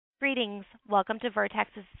Greetings. Welcome to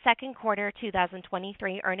Vertex's second quarter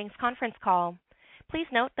 2023 earnings conference call. Please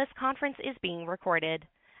note this conference is being recorded.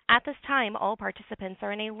 At this time, all participants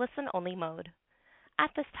are in a listen-only mode.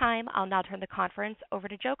 At this time, I'll now turn the conference over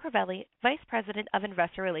to Joe Crivelli, Vice President of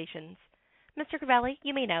Investor Relations. Mr. Crivelli,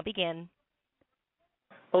 you may now begin.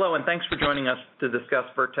 Hello, and thanks for joining us to discuss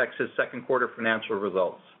Vertex's second quarter financial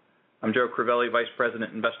results. I'm Joe Crivelli, Vice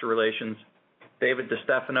President, Investor Relations. David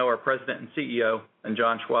DeStefano, our President and CEO, and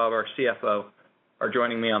John Schwab, our CFO, are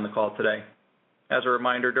joining me on the call today. As a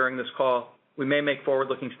reminder, during this call, we may make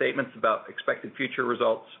forward-looking statements about expected future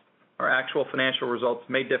results. Our actual financial results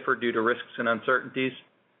may differ due to risks and uncertainties.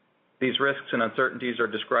 These risks and uncertainties are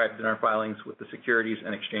described in our filings with the Securities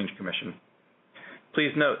and Exchange Commission.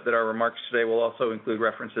 Please note that our remarks today will also include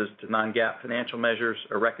references to non-GAAP financial measures.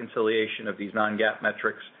 A reconciliation of these non-GAAP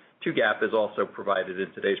metrics to GAAP is also provided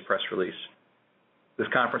in today's press release. This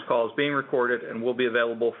conference call is being recorded and will be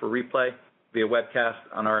available for replay via webcast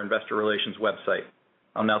on our investor relations website.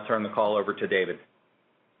 I'll now turn the call over to David.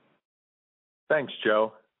 Thanks,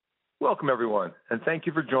 Joe. Welcome, everyone, and thank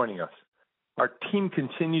you for joining us. Our team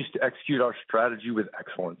continues to execute our strategy with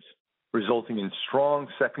excellence, resulting in strong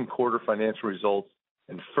second quarter financial results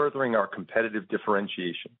and furthering our competitive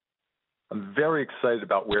differentiation. I'm very excited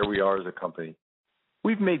about where we are as a company.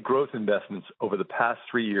 We've made growth investments over the past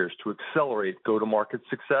 3 years to accelerate go-to-market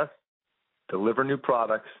success, deliver new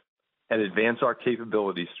products, and advance our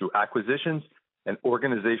capabilities through acquisitions and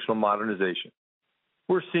organizational modernization.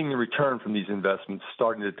 We're seeing the return from these investments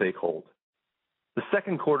starting to take hold. The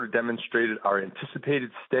second quarter demonstrated our anticipated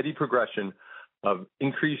steady progression of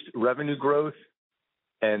increased revenue growth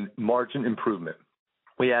and margin improvement.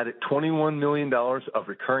 We added $21 million of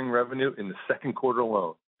recurring revenue in the second quarter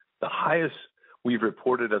alone, the highest we've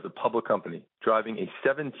reported as a public company, driving a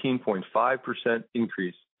 17.5%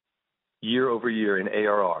 increase year over year in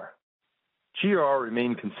ARR. GRR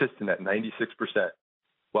remained consistent at 96%,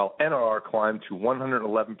 while NRR climbed to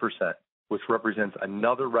 111%, which represents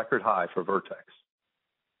another record high for Vertex.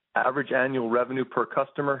 Average annual revenue per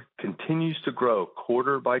customer continues to grow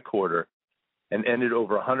quarter by quarter and ended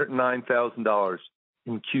over $109,000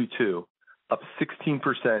 in Q2, up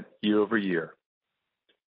 16% year over year.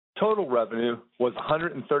 Total revenue was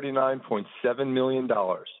 $139.7 million,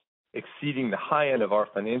 exceeding the high end of our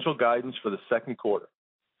financial guidance for the second quarter,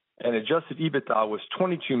 and adjusted EBITDA was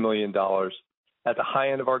 $22 million at the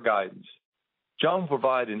high end of our guidance. John will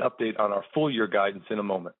provide an update on our full year guidance in a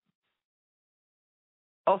moment.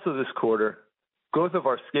 Also this quarter, growth of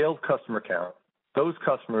our scaled customer count, those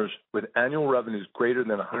customers with annual revenues greater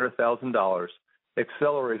than $100,000,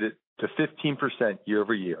 accelerated to 15% year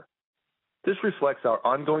over year. This reflects our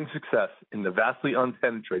ongoing success in the vastly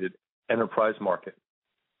unpenetrated enterprise market.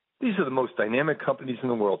 These are the most dynamic companies in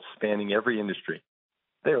the world, spanning every industry.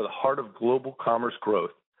 They are the heart of global commerce growth,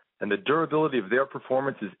 and the durability of their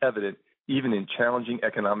performance is evident even in challenging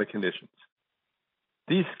economic conditions.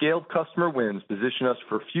 These scaled customer wins position us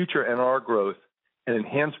for future NRR growth and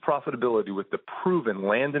enhanced profitability with the proven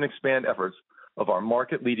land and expand efforts of our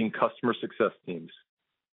market-leading customer success teams.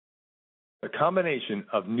 The combination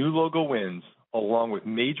of new logo wins, along with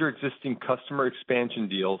major existing customer expansion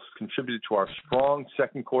deals, contributed to our strong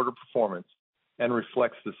second quarter performance and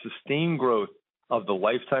reflects the sustained growth of the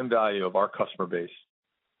lifetime value of our customer base.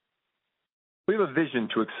 We have a vision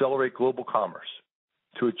to accelerate global commerce.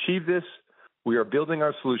 To achieve this, we are building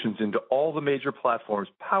our solutions into all the major platforms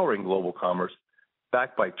powering global commerce,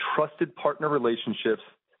 backed by trusted partner relationships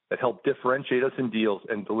that help differentiate us in deals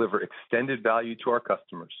and deliver extended value to our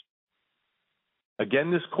customers.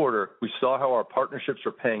 Again this quarter, we saw how our partnerships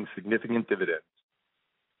are paying significant dividends.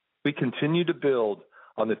 We continue to build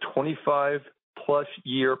on the 25-plus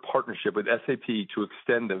year partnership with SAP to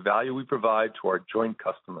extend the value we provide to our joint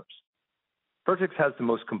customers. Vertex has the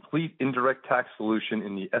most complete indirect tax solution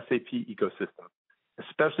in the SAP ecosystem,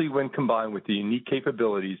 especially when combined with the unique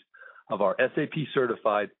capabilities of our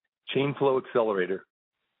SAP-certified Chain Flow Accelerator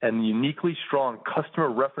and the uniquely strong customer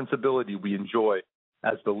referenceability we enjoy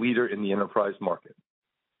as the leader in the enterprise market.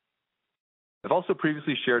 I've also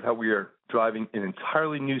previously shared how we are driving an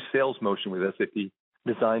entirely new sales motion with SAP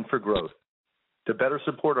designed for growth to better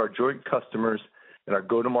support our joint customers and our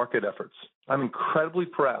go-to-market efforts. I'm incredibly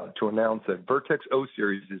proud to announce that Vertex O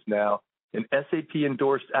Series is now an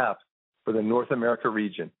SAP-endorsed app for the North America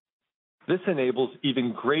region. This enables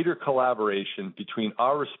even greater collaboration between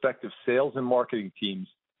our respective sales and marketing teams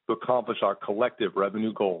to accomplish our collective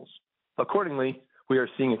revenue goals. Accordingly, we are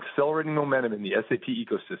seeing accelerating momentum in the SAP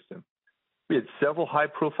ecosystem. We had several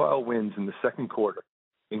high-profile wins in the second quarter,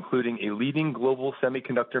 including a leading global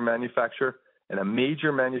semiconductor manufacturer and a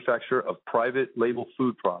major manufacturer of private label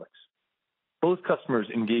food products. Both customers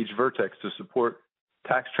engaged Vertex to support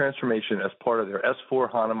tax transformation as part of their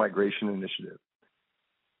S/4HANA migration initiative.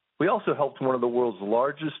 We also helped one of the world's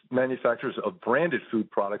largest manufacturers of branded food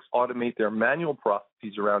products automate their manual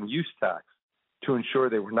processes around use tax to ensure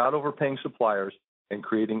they were not overpaying suppliers and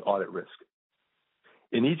creating audit risk.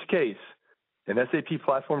 In each case, an SAP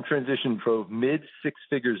platform transition drove mid-six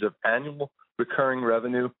figures of annual recurring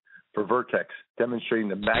revenue for Vertex, demonstrating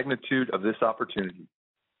the magnitude of this opportunity.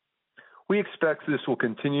 We expect this will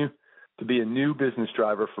continue to be a new business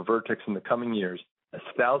driver for Vertex in the coming years, as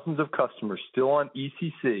thousands of customers still on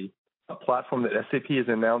ECC, a platform that SAP has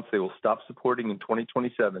announced they will stop supporting in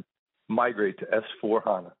 2027, migrate to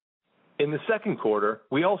S/4HANA. In the second quarter,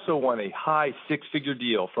 we also won a high six-figure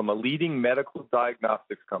deal from a leading medical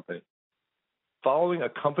diagnostics company. Following a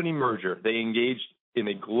company merger, they engaged in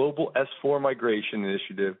a global S/4 migration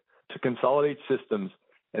initiative to consolidate systems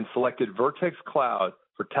and selected Vertex Cloud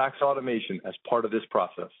for tax automation as part of this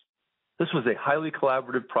process. This was a highly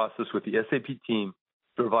collaborative process with the SAP team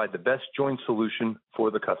to provide the best joint solution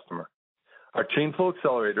for the customer. Our Chainflow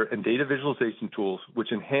Accelerator and data visualization tools,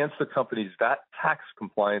 which enhance the company's VAT tax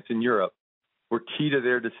compliance in Europe, were key to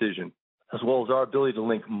their decision, as well as our ability to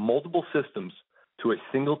link multiple systems to a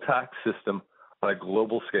single tax system on a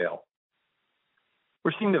global scale.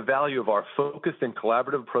 We're seeing the value of our focused and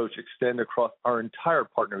collaborative approach extend across our entire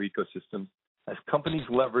partner ecosystem as companies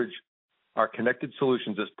leverage our connected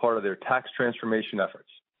solutions as part of their tax transformation efforts.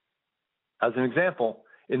 As an example,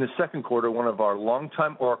 in the second quarter, one of our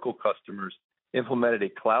longtime Oracle customers implemented a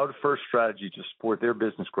cloud-first strategy to support their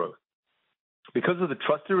business growth. Because of the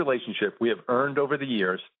trusted relationship we have earned over the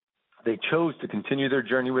years, they chose to continue their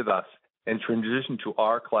journey with us and transition to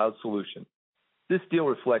our cloud solution. This deal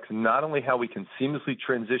reflects not only how we can seamlessly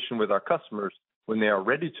transition with our customers when they are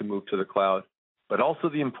ready to move to the cloud, but also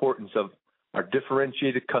the importance of our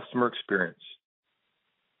differentiated customer experience.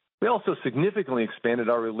 We also significantly expanded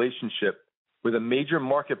our relationship with a major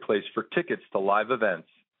marketplace for tickets to live events.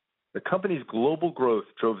 The company's global growth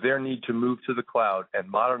drove their need to move to the cloud and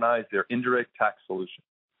modernize their indirect tax solution.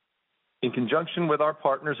 In conjunction with our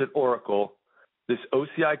partners at Oracle, this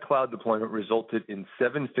OCI cloud deployment resulted in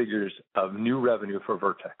seven figures of new revenue for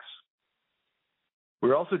Vertex.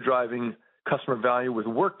 We're also driving customer value with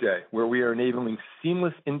Workday, where we are enabling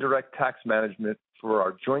seamless indirect tax management for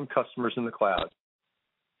our joint customers in the cloud.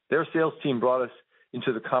 Their sales team brought us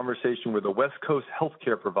into the conversation with a West Coast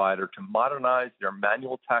healthcare provider to modernize their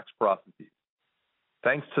manual tax processes.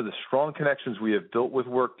 Thanks to the strong connections we have built with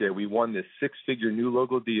Workday, we won this six-figure new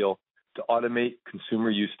logo deal to automate consumer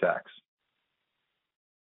use tax.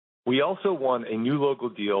 We also won a new logo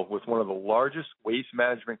deal with one of the largest waste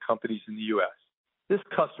management companies in the U.S. This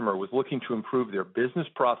customer was looking to improve their business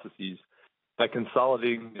processes by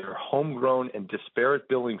consolidating their homegrown and disparate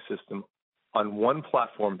billing system on one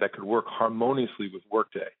platform that could work harmoniously with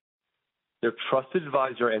Workday. Their trusted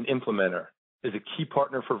advisor and implementer is a key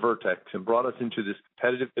partner for Vertex and brought us into this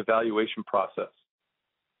competitive evaluation process.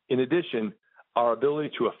 In addition, our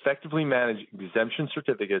ability to effectively manage exemption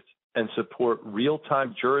certificates and support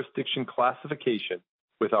real-time jurisdiction classification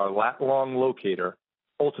with our lat-long locator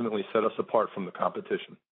ultimately set us apart from the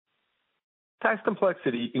competition. Tax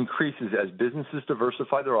complexity increases as businesses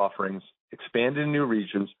diversify their offerings, expand in new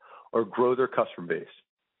regions, or grow their customer base.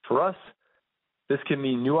 For us, this can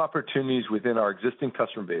mean new opportunities within our existing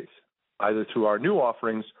customer base, either through our new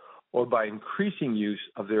offerings or by increasing use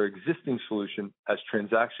of their existing solution as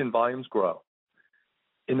transaction volumes grow.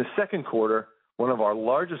 In the second quarter, one of our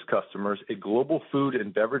largest customers, a global food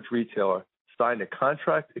and beverage retailer, signed a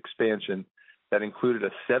contract expansion that included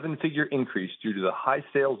a seven-figure increase due to the high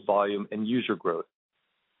sales volume and user growth.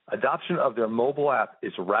 Adoption of their mobile app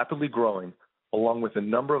is rapidly growing, along with the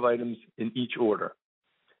number of items in each order.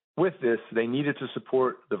 With this, they needed to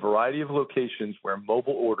support the variety of locations where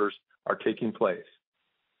mobile orders are taking place.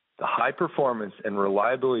 The high performance and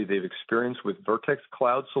reliability they've experienced with Vertex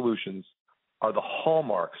Cloud solutions are the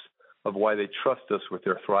hallmarks of why they trust us with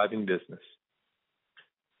their thriving business.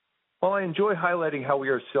 While I enjoy highlighting how we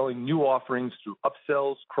are selling new offerings through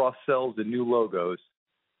upsells, cross-sells, and new logos,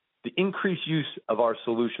 the increased use of our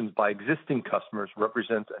solutions by existing customers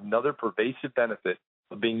represents another pervasive benefit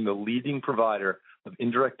of being the leading provider of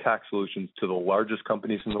indirect tax solutions to the largest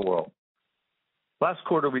companies in the world. Last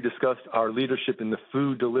quarter, we discussed our leadership in the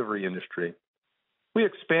food delivery industry. We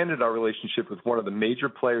expanded our relationship with one of the major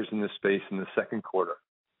players in this space in the second quarter.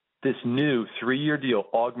 This new 3-year deal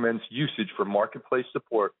augments usage for marketplace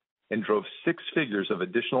support and drove six figures of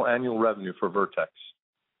additional annual revenue for Vertex.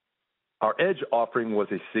 Our Edge offering was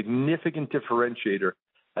a significant differentiator,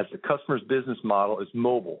 as it as the customer's business model is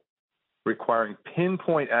mobile, requiring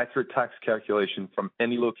pinpoint accurate tax calculation from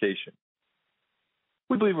any location.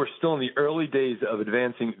 We believe we're still in the early days of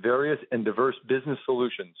advancing various and diverse business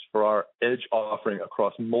solutions for our Edge offering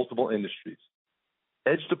across multiple industries.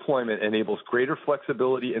 Edge deployment enables greater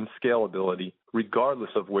flexibility and scalability regardless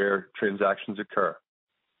of where transactions occur.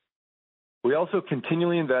 We also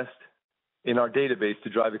continually invest in our database to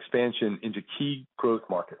drive expansion into key growth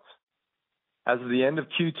markets. As of the end of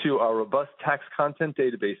Q2, our robust tax content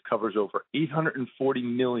database covers over 840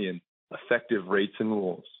 million effective rates and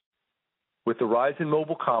rules. With the rise in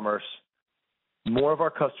mobile commerce, more of our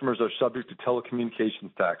customers are subject to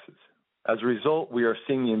telecommunications taxes. As a result, we are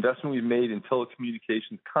seeing the investment we've made in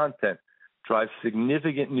telecommunications content drive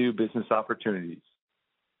significant new business opportunities.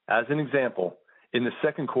 As an example, in the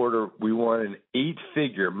second quarter, we won an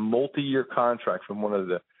 8-figure multi-year contract from one of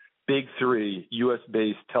the big 3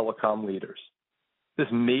 U.S.-based telecom leaders. This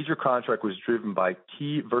major contract was driven by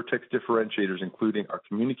key Vertex differentiators, including our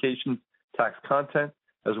communications tax content,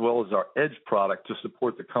 as well as our Edge product to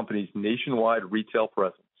support the company's nationwide retail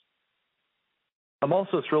presence. I'm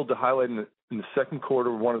also thrilled to highlight in the second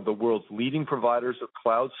quarter, one of the world's leading providers of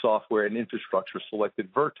cloud software and infrastructure selected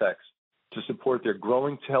Vertex to support their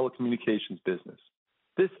growing telecommunications business.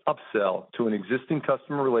 This upsell to an existing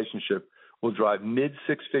customer relationship will drive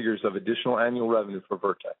mid-six figures of additional annual revenue for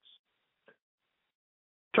Vertex.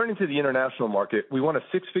 Turning to the international market, we won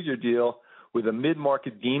a 6-figure deal with a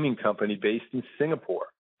mid-market gaming company based in Singapore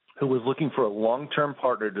who was looking for a long-term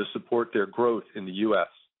partner to support their growth in the U.S.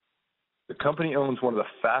 The company owns one of the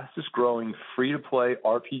fastest-growing free-to-play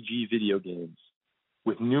RPG video games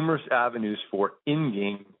with numerous avenues for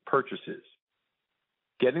in-game purchases.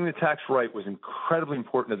 Getting the tax right was incredibly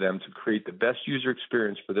important to them to create the best user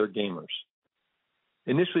experience for their gamers.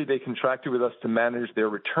 Initially, they contracted with us to manage their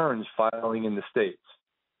returns filing in the States.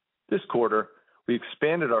 This quarter, we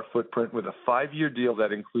expanded our footprint with a 5-year deal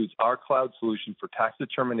that includes our cloud solution for tax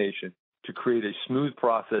determination to create a smooth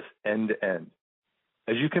process end-to-end.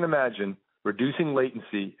 As you can imagine, reducing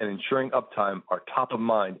latency and ensuring uptime are top of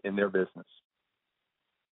mind in their business.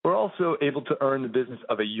 We're also able to earn the business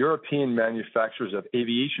of a European manufacturer of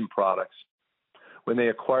aviation products when they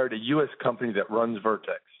acquired a U.S. company that runs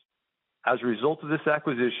Vertex. As a result of this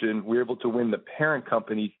acquisition, we're able to win the parent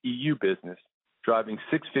company's EU business, driving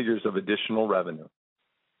 6 figures of additional revenue.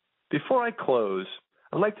 Before I close,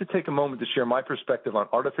 I'd like to take a moment to share my perspective on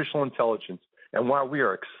artificial intelligence and why we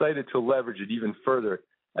are excited to leverage it even further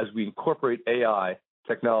as we incorporate AI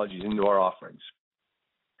technologies into our offerings.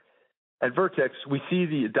 At Vertex, we see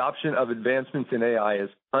the adoption of advancements in AI as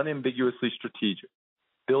unambiguously strategic,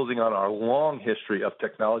 building on our long history of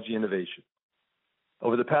technology innovation.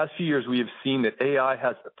 Over the past few years, we have seen that AI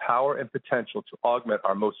has the power and potential to augment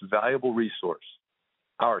our most valuable resource,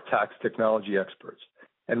 our tax technology experts,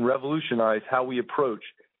 and revolutionize how we approach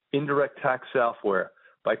indirect tax software.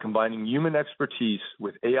 By combining human expertise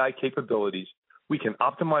with AI capabilities, we can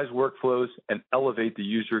optimize workflows and elevate the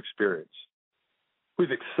user experience. We've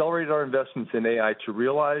accelerated our investments in AI to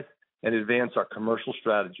realize and advance our commercial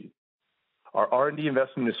strategy. Our R&D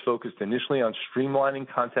investment is focused initially on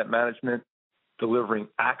streamlining content management, delivering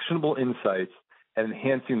actionable insights, and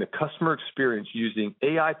enhancing the customer experience using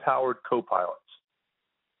AI-powered copilots.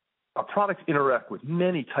 Our products interact with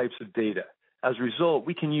many types of data. As a result,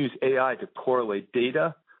 we can use AI to correlate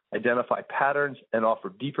data, identify patterns, and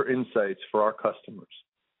offer deeper insights for our customers.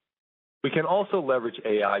 We can also leverage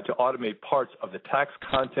AI to automate parts of the tax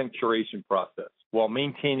content curation process while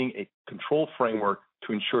maintaining a control framework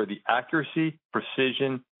to ensure the accuracy,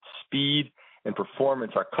 precision, speed, and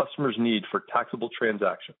performance our customers need for taxable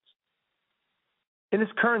transactions. In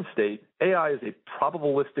its current state, AI is a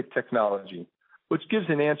probabilistic technology, which gives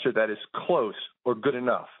an answer that is close or good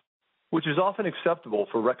enough, which is often acceptable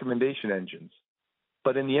for recommendation engines.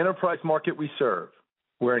 But in the enterprise market we serve,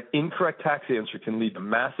 where an incorrect tax answer can lead to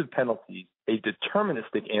massive penalties, a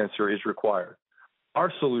deterministic answer is required.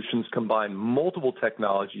 Our solutions combine multiple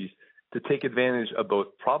technologies to take advantage of both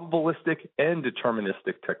probabilistic and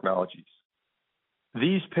deterministic technologies.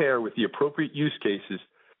 These pair with the appropriate use cases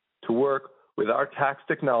to work with our tax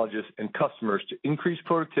technologists and customers to increase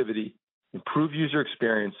productivity, improve user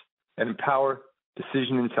experience, and empower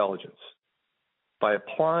decision intelligence. By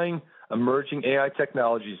applying emerging AI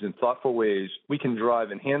technologies in thoughtful ways, we can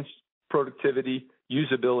drive enhanced productivity,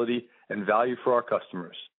 usability, and value for our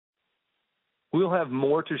customers. We'll have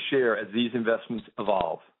more to share as these investments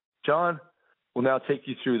evolve. John will now take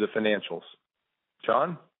you through the financials.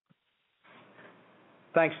 John?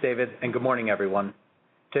 Thanks, David, and good morning, everyone.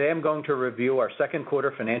 Today I'm going to review our second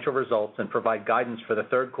quarter financial results and provide guidance for the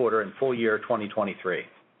third quarter and full year 2023.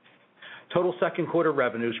 Total second quarter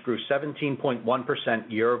revenues grew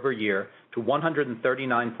 17.1% year over year to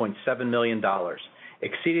 $139.7 million,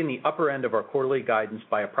 exceeding the upper end of our quarterly guidance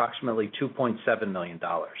by approximately $2.7 million.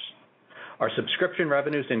 Our subscription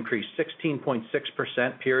revenues increased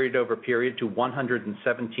 16.6% period over period to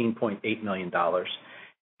 $117.8 million,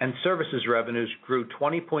 and services revenues grew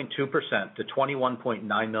 20.2% to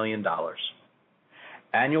 $21.9 million.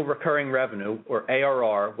 Annual recurring revenue, or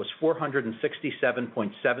ARR, was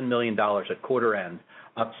 $467.7 million at quarter end,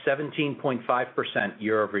 up 17.5%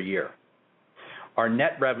 year over year. Our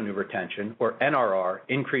net revenue retention, or NRR,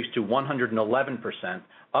 increased to 111%,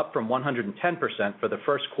 up from 110% for the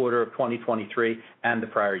first quarter of 2023 and the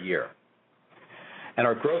prior year. And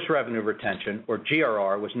our gross revenue retention, or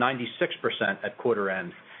GRR, was 96% at quarter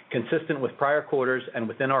end, consistent with prior quarters and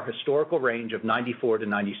within our historical range of 94 to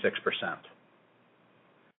 96%.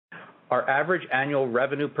 Our average annual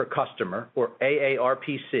revenue per customer, or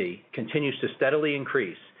AARPC, continues to steadily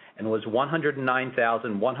increase and was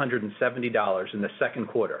 $109,170 in the second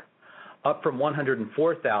quarter, up from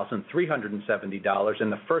 $104,370 in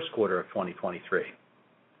the first quarter of 2023.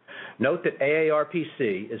 Note that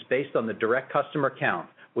AARPC is based on the direct customer count,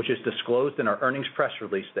 which is disclosed in our earnings press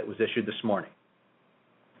release that was issued this morning.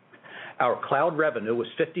 Our cloud revenue was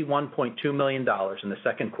 $51.2 million in the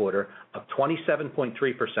second quarter, up 27.3%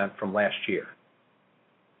 from last year.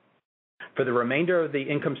 For the remainder of the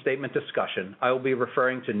income statement discussion, I will be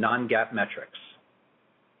referring to non-GAAP metrics.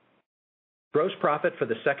 Gross profit for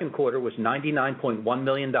the second quarter was $99.1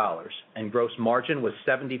 million, and gross margin was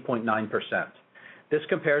 70.9%. This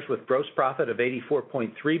compares with gross profit of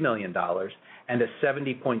 $84.3 million and a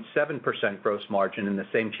 70.7% gross margin in the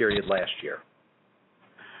same period last year.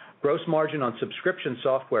 Gross margin on subscription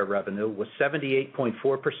software revenue was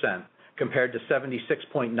 78.4%, compared to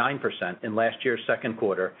 76.9% in last year's second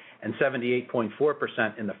quarter and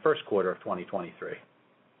 78.4% in the first quarter of 2023.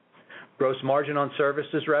 Gross margin on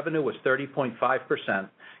services revenue was 30.5%,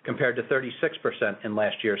 compared to 36% in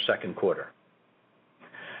last year's second quarter.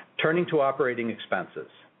 Turning to operating expenses.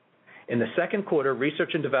 In the second quarter,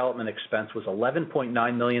 research and development expense was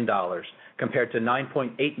 $11.9 million, compared to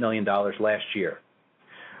 $9.8 million last year.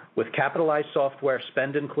 With capitalized software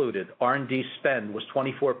spend included, R&D spend was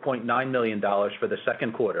 $24.9 million for the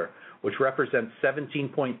second quarter, which represents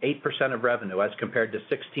 17.8% of revenue as compared to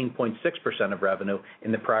 16.6% of revenue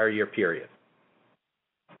in the prior year period.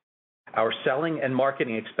 Our selling and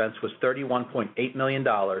marketing expense was $31.8 million,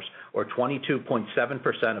 or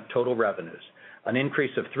 22.7% of total revenues, an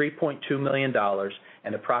increase of $3.2 million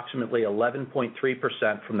and approximately 11.3%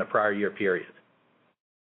 from the prior year period.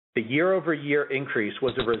 The year-over-year increase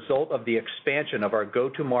was a result of the expansion of our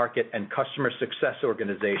go-to-market and customer success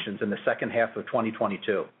organizations in the second half of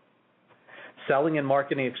 2022. Selling and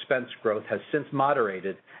marketing expense growth has since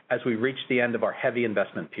moderated as we reach the end of our heavy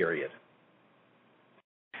investment period.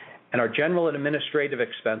 And our general and administrative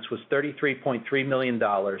expense was $33.3 million,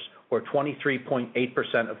 or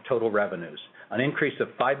 23.8% of total revenues, an increase of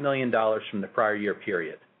 $5 million from the prior year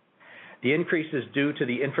period. The increase is due to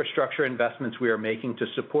the infrastructure investments we are making to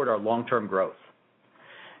support our long-term growth.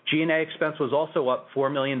 G&A expense was also up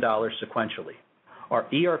 $4 million sequentially. Our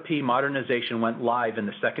ERP modernization went live in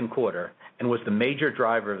the second quarter and was the major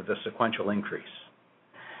driver of the sequential increase.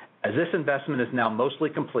 As this investment is now mostly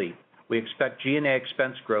complete, we expect G&A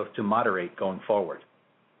expense growth to moderate going forward.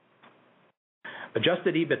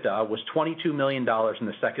 Adjusted EBITDA was $22 million in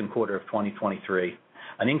the second quarter of 2023,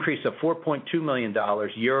 an increase of $4.2 million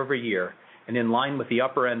year over year, and in line with the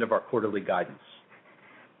upper end of our quarterly guidance.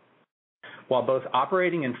 While both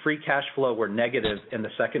operating and free cash flow were negative in the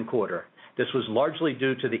second quarter, this was largely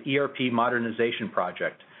due to the ERP modernization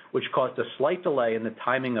project, which caused a slight delay in the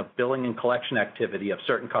timing of billing and collection activity of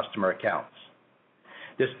certain customer accounts.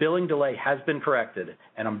 This billing delay has been corrected,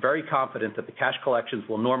 and I'm very confident that the cash collections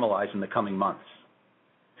will normalize in the coming months.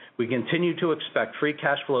 We continue to expect free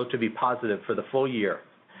cash flow to be positive for the full year.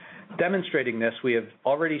 Demonstrating this, we have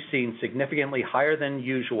already seen significantly higher than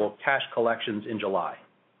usual cash collections in July.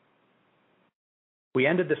 We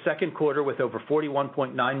ended the second quarter with over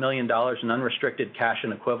 $41.9 million in unrestricted cash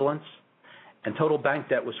and equivalents, and total bank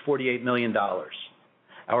debt was $48 million.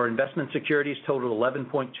 Our investment securities totaled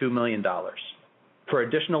 $11.2 million. For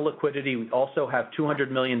additional liquidity, we also have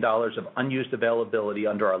 $200 million of unused availability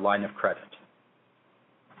under our line of credit.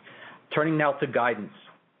 Turning now to guidance.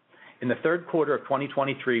 In the third quarter of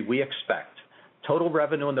 2023, we expect total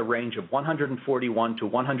revenue in the range of $141 to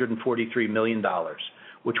 $143 million,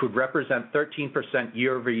 which would represent 13%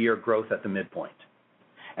 year-over-year growth at the midpoint,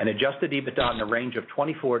 and adjusted EBITDA in the range of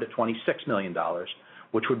 $24 to $26 million,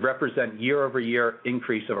 which would represent year-over-year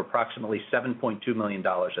increase of approximately $7.2 million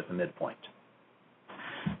at the midpoint.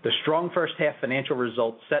 The strong first half financial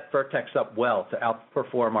results set Vertex up well to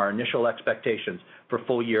outperform our initial expectations for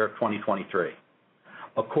full year 2023.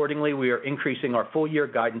 Accordingly, we are increasing our full year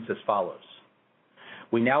guidance as follows.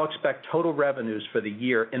 We now expect total revenues for the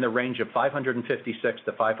year in the range of $556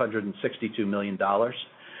 to $562 million,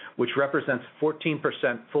 which represents 14%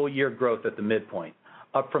 full year growth at the midpoint,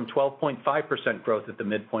 up from 12.5% growth at the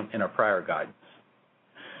midpoint in our prior guidance.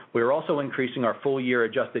 We are also increasing our full year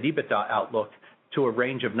adjusted EBITDA outlook to a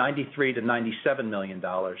range of $93 to $97 million,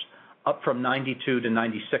 up from $92 to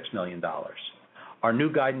 $96 million. Our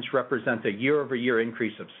new guidance represents a year-over-year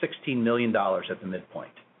increase of $16 million at the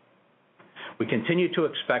midpoint. We continue to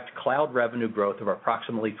expect cloud revenue growth of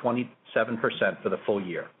approximately 27% for the full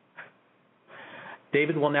year.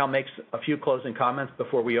 David will now make a few closing comments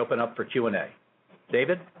before we open up for Q&A.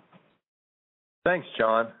 David? Thanks,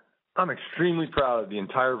 John. I'm extremely proud of the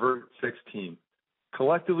entire Vertex team.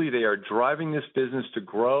 Collectively, they are driving this business to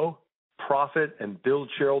grow, profit, and build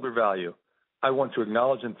shareholder value. I want to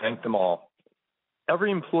acknowledge and thank them all.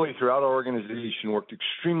 Every employee throughout our organization worked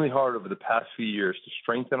extremely hard over the past few years to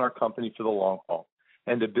strengthen our company for the long haul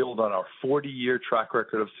and to build on our 40-year track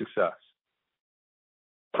record of success.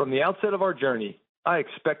 From the outset of our journey, I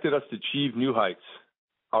expected us to achieve new heights.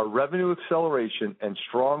 Our revenue acceleration and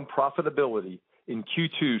strong profitability in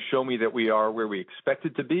Q2 show me that we are where we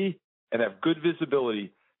expected to be and have good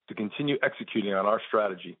visibility to continue executing on our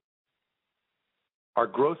strategy. Our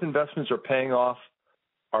growth investments are paying off,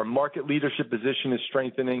 our market leadership position is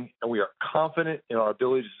strengthening, and we are confident in our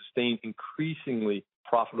ability to sustain increasingly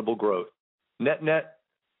profitable growth. Net-net,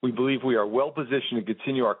 we believe we are well positioned to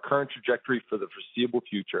continue our current trajectory for the foreseeable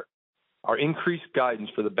future. Our increased guidance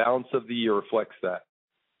for the balance of the year reflects that.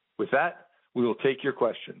 With that, we will take your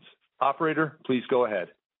questions. Operator, please go ahead.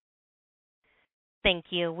 Thank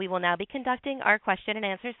you. We will now be conducting our question and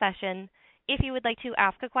answer session. If you would like to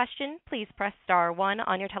ask a question, please press star one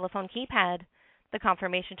on your telephone keypad. The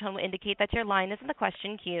confirmation tone will indicate that your line is in the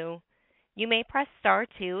question queue. You may press star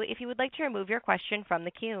two if you would like to remove your question from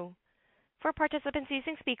the queue. For participants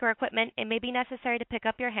using speaker equipment, it may be necessary to pick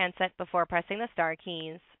up your handset before pressing the star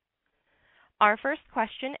keys. Our first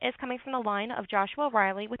question is coming from the line of Joshua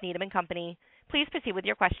Riley with Needham & Company. Please proceed with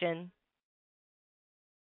your question.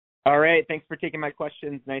 All right. Thanks for taking my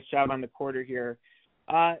questions. Nice job on the quarter here.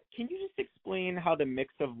 Can you just explain how the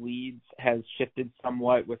mix of leads has shifted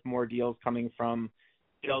somewhat with more deals coming from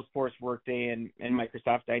Salesforce, Workday, and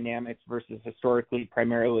Microsoft Dynamics versus historically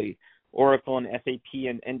primarily Oracle and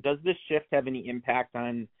SAP? And does this shift have any impact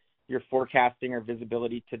on your forecasting or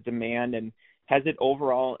visibility to demand? And has it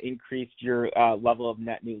overall increased your level of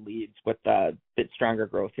net new leads with a bit stronger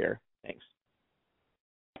growth here? Thanks.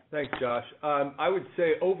 Thanks, Josh. I would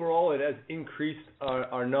say overall it has increased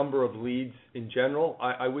our number of leads in general.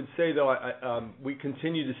 I would say, though, we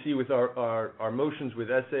continue to see with our motions with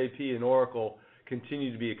SAP and Oracle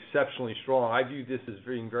continue to be exceptionally strong. I view this as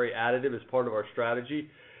being very additive as part of our strategy.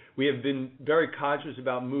 We have been very conscious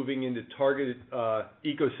about moving into targeted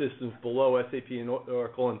ecosystems below SAP and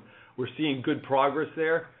Oracle, and we're seeing good progress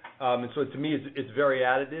there. And so to me, it's very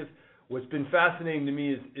additive. What's been fascinating to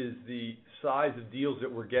me is the size of deals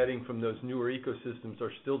that we're getting from those newer ecosystems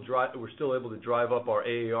we're still able to drive up our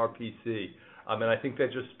AARPC. And I think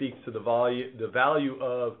that just speaks to the value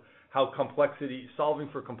of how solving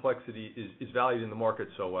for complexity is valued in the market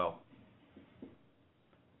so well.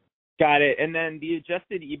 Got it. And then the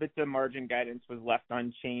adjusted EBITDA margin guidance was left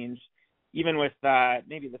unchanged, even with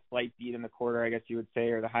maybe the slight beat in the quarter, I guess you would say,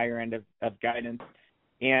 or the higher end of guidance.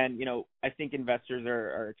 And, you know, I think investors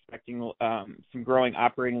are expecting some growing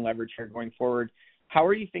operating leverage here going forward. How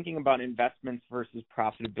are you thinking about investments versus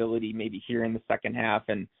profitability maybe here in the second half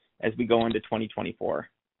and as we go into 2024?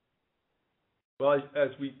 Well,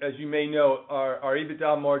 as you may know, our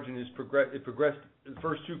EBITDA margin it progressed the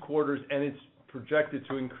first two quarters, and it's projected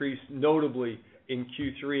to increase notably in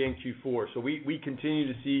Q3 and Q4. So we continue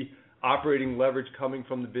to see operating leverage coming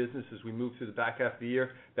from the business as we move through the back half of the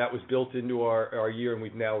year. That was built into our year, and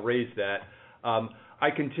we've now raised that. I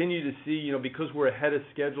continue to see, because we're ahead of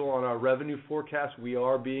schedule on our revenue forecast, we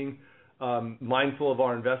are being mindful of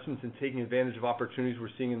our investments and taking advantage of opportunities we're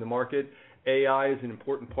seeing in the market. AI is an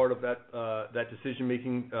important part of that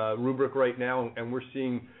decision-making rubric right now, and we're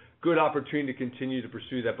seeing good opportunity to continue to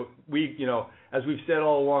pursue that. But as we've said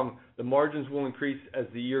all along, the margins will increase as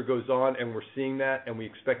the year goes on, and we're seeing that, and we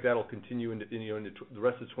expect that'll continue into the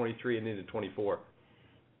rest of 23 and into 24.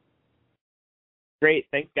 Great.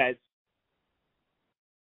 Thanks, guys.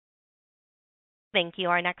 Thank you.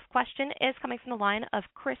 Our next question is coming from the line of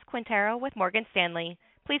Chris Quintero with Morgan Stanley.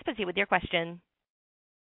 Please proceed with your question.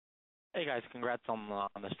 Hey guys, congrats on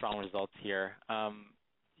the strong results here.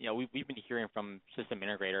 We've been hearing from system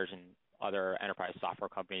integrators and other enterprise software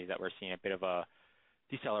companies that we're seeing a bit of a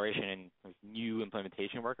deceleration in new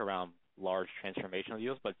implementation work around large transformational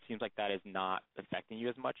deals, but it seems like that is not affecting you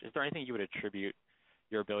as much. Is there anything you would attribute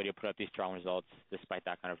your ability to put up these strong results despite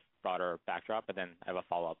that kind of broader backdrop? And then I have a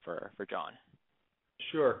follow-up for John.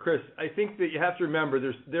 Sure, Chris. I think that you have to remember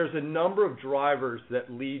there's a number of drivers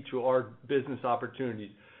that lead to our business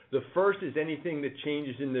opportunities. The first is anything that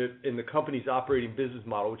changes in the company's operating business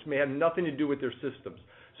model, which may have nothing to do with their systems.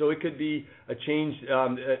 So it could be a change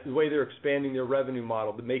the way they're expanding their revenue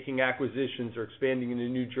model, making acquisitions or expanding into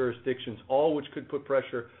new jurisdictions, all which could put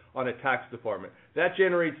pressure on a tax department. That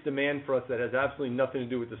generates demand for us that has absolutely nothing to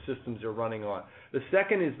do with the systems they're running on. The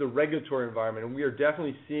second is the regulatory environment, and we are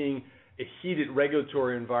definitely seeing a heated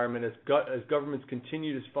regulatory environment as governments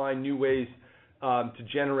continue to find new ways to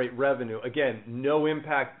generate revenue. Again, no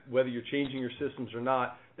impact whether you're changing your systems or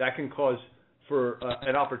not. That can cause for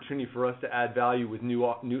an opportunity for us to add value with new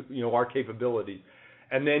our capabilities.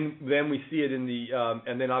 And then we see it in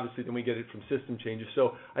and then obviously then we get it from system changes.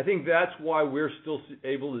 So I think that's why we're still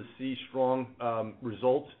able to see strong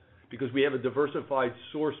results, because we have a diversified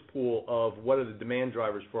source pool of what are the demand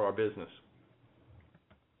drivers for our business.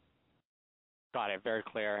 Got it. Very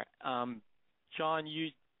clear. John, you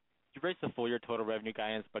raised the full year total revenue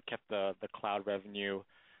guidance, but kept the cloud revenue.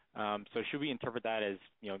 So should we interpret that as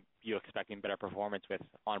you expecting better performance with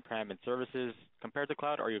on-prem and services compared to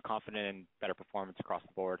cloud, or are you confident in better performance across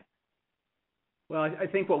the board? Well, I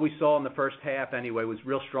think what we saw in the first half anyway was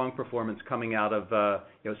real strong performance coming out of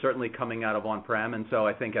certainly coming out of on-prem, and so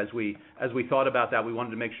I think as we thought about that, we wanted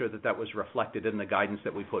to make sure that was reflected in the guidance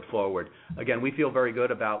that we put forward. Again, we feel very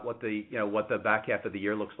good about what the back half of the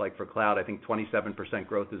year looks like for cloud. I think 27%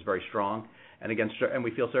 growth is very strong, and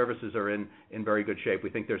we feel services are in very good shape. We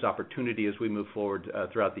think there's opportunity as we move forward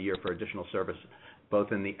throughout the year for additional service,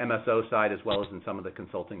 both in the MSO side as well as in some of the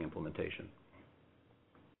consulting implementation.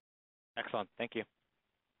 Excellent. Thank you.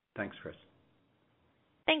 Thanks, Chris.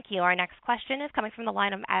 Thank you. Our next question is coming from the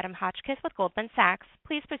line of Adam Hotchkiss with Goldman Sachs.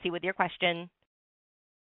 Please proceed with your question.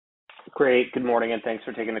 Great. Good morning, and thanks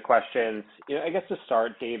for taking the questions. I guess to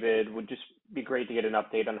start, David, would just be great to get an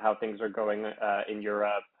update on how things are going in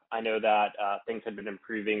Europe. I know that things have been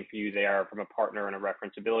improving for you there from a partner and a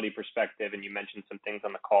referenceability perspective, and you mentioned some things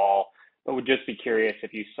on the call, but would just be curious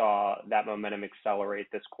if you saw that momentum accelerate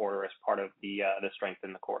this quarter as part of the strength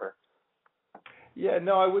in the quarter. Yeah,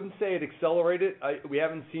 no, I wouldn't say it accelerated. We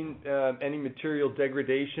haven't seen any material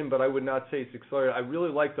degradation, but I would not say it's accelerated. I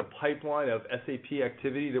really like the pipeline of SAP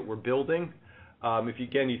activity that we're building. If you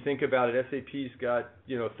think about it, SAP's got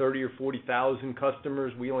 30 or 40,000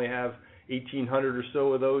 customers. We only have 1,800 or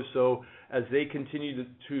so of those. So as they continue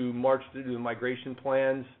to march through the migration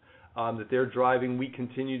plans that they're driving, we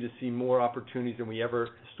continue to see more opportunities than we ever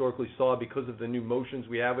historically saw because of the new motions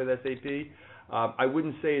we have with SAP. I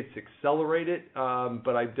wouldn't say it's accelerated,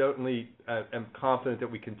 but I definitely am confident that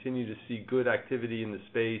we continue to see good activity in the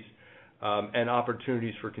space and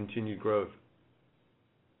opportunities for continued growth.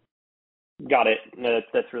 Got it. No,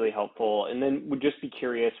 that's really helpful. And then would just be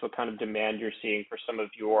curious what kind of demand you're seeing for some of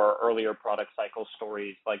your earlier product cycle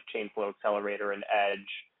stories like Chainflow Accelerator and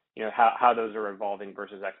Edge, how those are evolving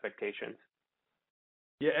versus expectations.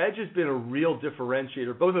 Yeah, Edge has been a real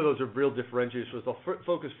differentiator. Both of those are real differentiators. So I'll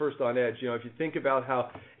focus first on Edge. If you think about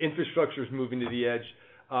how infrastructure is moving to the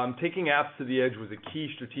Edge, taking apps to the Edge was a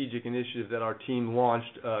key strategic initiative that our team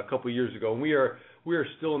launched a couple of years ago. And we are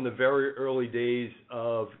still in the very early days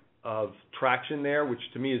of traction there, which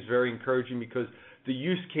to me is very encouraging because the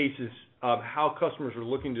use cases of how customers are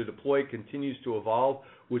looking to deploy continues to evolve,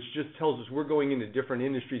 which just tells us we're going into different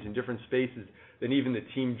industries and different spaces than even the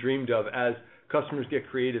team dreamed of as customers get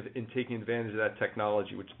creative in taking advantage of that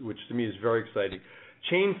technology, which to me is very exciting.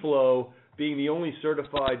 Chainflow, being the only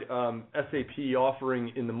certified SAP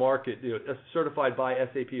offering in the market, certified by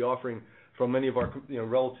SAP offering from many of our,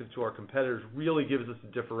 relative to our competitors, really gives us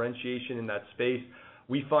a differentiation in that space.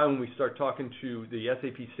 We find when we start talking to the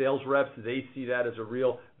SAP sales reps, they see that as a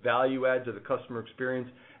real value add to the customer experience,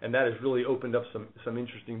 and that has really opened up some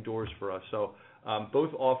interesting doors for us. So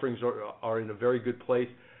both offerings are in a very good place.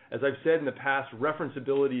 As I've said in the past,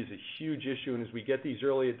 referenceability is a huge issue, and as we get these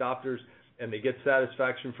early adopters and they get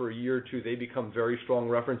satisfaction for a year or two, they become very strong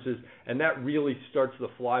references, and that really starts the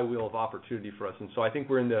flywheel of opportunity for us. And so I think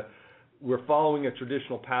we're following a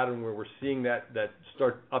traditional pattern where we're seeing that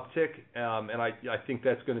start uptick, and I think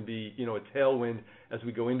that's going to be a tailwind as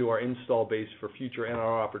we go into our install base for future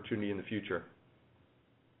NRR opportunity in the future.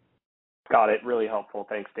 Got it. Really helpful.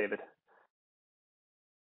 Thanks, David.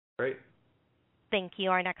 Great. Thank you.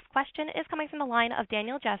 Our next question is coming from the line of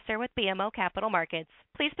Daniel Jester with BMO Capital Markets.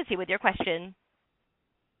 Please proceed with your question.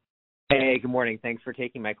 Hey, good morning. Thanks for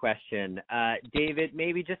taking my question. David,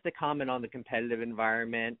 maybe just a comment on the competitive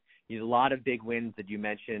environment. You had a lot of big wins that you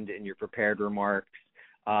mentioned in your prepared remarks.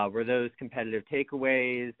 Were those competitive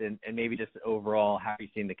takeaways, and maybe just overall, how are you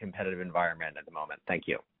seeing the competitive environment at the moment? Thank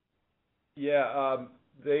you. Yeah,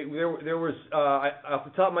 there was, off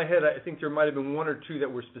the top of my head, I think there might have been one or two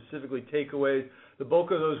that were specifically takeaways. The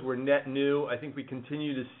bulk of those were net new. I think we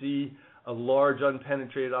continue to see a large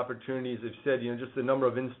unpenetrated opportunity. As I've said, just the number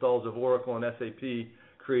of installs of Oracle and SAP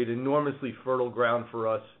create enormously fertile ground for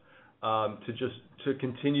us to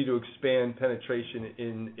continue to expand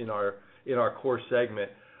penetration in our core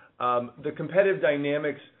segment. The competitive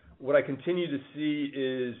dynamics, what I continue to see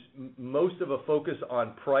is most of a focus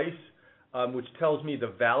on price, which tells me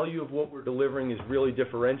the value of what we're delivering is really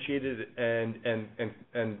differentiated,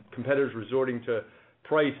 and competitors resorting to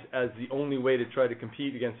price as the only way to try to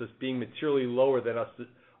compete against us being materially lower than us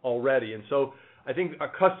already. And so I think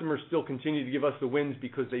our customers still continue to give us the wins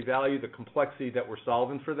because they value the complexity that we're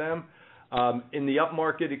solving for them. In the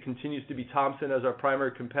upmarket, it continues to be Thomson as our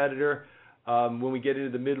primary competitor. When we get into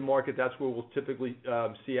the middle market, that's where we'll typically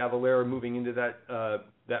see Avalara moving into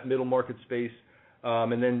that middle market space,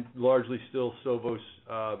 and then largely still Sovos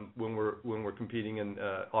when we're competing in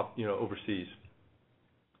overseas.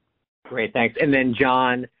 Great, thanks. And then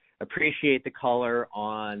John, appreciate the color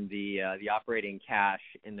on the operating cash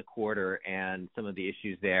in the quarter and some of the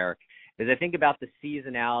issues there. As I think about the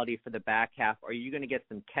seasonality for the back half, are you going to get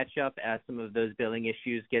some catch up as some of those billing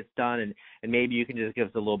issues gets done? And maybe you can just give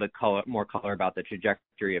us a little bit more color about the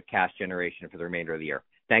trajectory of cash generation for the remainder of the year.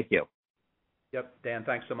 Thank you. Yep, Dan,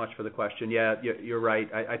 thanks so much for the question. Yeah, you're right.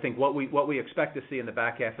 I think what we expect to see in the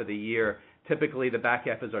back half of the year, typically the back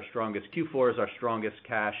half is our strongest. Q4 is our strongest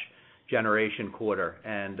cash generation quarter,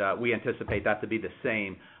 and we anticipate that to be the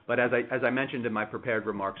same. But as I mentioned in my prepared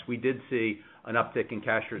remarks, we did see an uptick in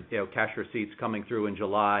cash receipts coming through in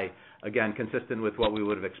July, again, consistent with what we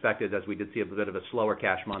would have expected, as we did see a bit of a slower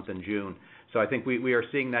cash month in June. So I think we are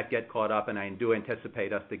seeing that get caught up, and I do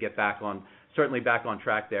anticipate us to get certainly back on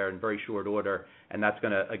track there in very short order, and that's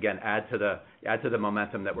going to, again, add to the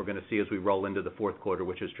momentum that we're going to see as we roll into the fourth quarter,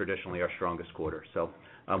 which is traditionally our strongest quarter. So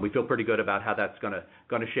we feel pretty good about how that's going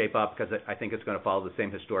to shape up, because I think it's going to follow the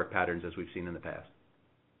same historic patterns as we've seen in the past.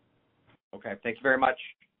 Okay, thank you very much.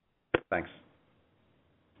 Thanks.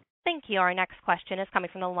 Thank you. Our next question is coming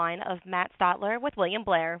from the line of Matt Stotler with William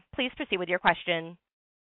Blair. Please proceed with your question.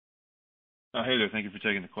 Hey there. Thank you for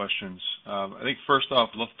taking the questions. I think first off,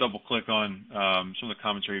 let's double click on some of the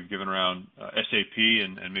commentary you've given around SAP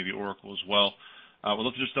and maybe Oracle as well. We'd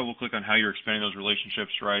love to just double click on how you're expanding those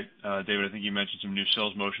relationships, right? David, I think you mentioned some new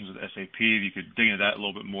sales motions with SAP. If you could dig into that a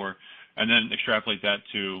little bit more, and then extrapolate that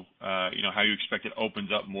to how you expect it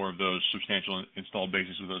opens up more of those substantial installed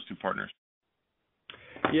bases with those two partners.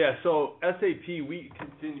 Yeah, so SAP,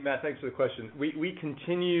 Matt, thanks for the question. We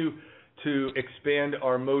continue to expand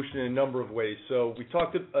our motion in a number of ways. So we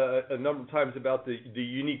talked a number of times about the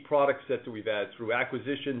unique product sets that we've had through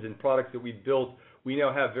acquisitions and products that we've built. We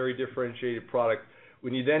now have very differentiated product.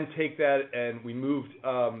 When you then take that and we moved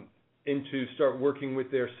into start working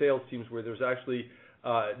with their sales teams, where there's actually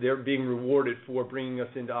they're being rewarded for bringing us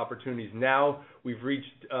into opportunities. Now we've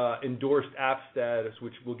reached endorsed app status,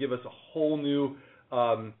 which will give us a whole new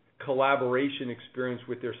collaboration experience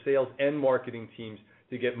with their sales and marketing teams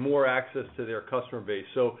to get more access to their customer base.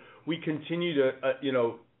 So we continue to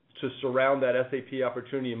surround that SAP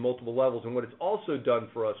opportunity in multiple levels. And what it's also done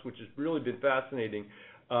for us, which has really been fascinating,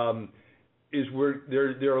 is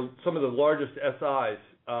there are some of the largest SIs,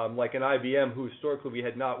 like an IBM, who historically we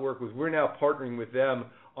had not worked with. We're now partnering with them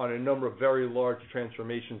on a number of very large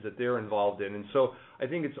transformations that they're involved in. And so I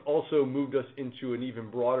think it's also moved us into an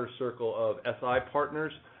even broader circle of SI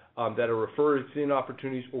partners that are referring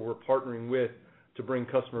opportunities or we're partnering with to bring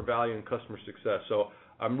customer value and customer success. So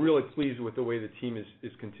I'm really pleased with the way the team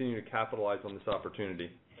is continuing to capitalize on this opportunity.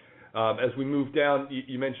 As we move down,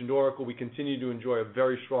 you mentioned Oracle. We continue to enjoy a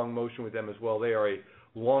very strong motion with them as well. They are a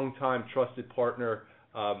long-time trusted partner.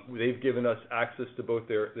 They've given us access to both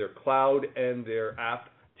their cloud and their app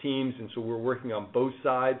teams, and so we're working on both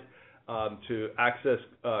sides to access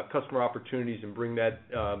customer opportunities and bring that,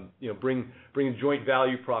 bring a joint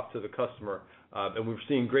value prop to the customer. And we're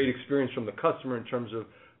seeing great experience from the customer in terms of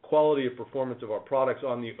quality of performance of our products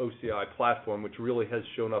on the OCI platform, which really has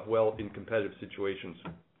shown up well in competitive situations.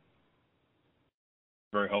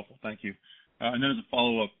 Very helpful. Thank you. And then as a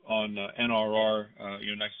follow-up on NRR,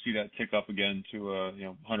 nice to see that tick up again to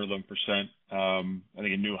 111%. I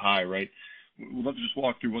think a new high, right? We'd love to just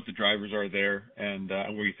walk through what the drivers are there and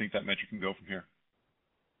where you think that metric can go from here.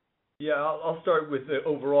 Yeah, I'll start with the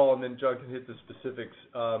overall, and then John can hit the specifics.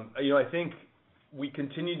 I think we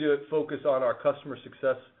continue to focus on our customer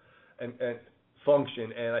success and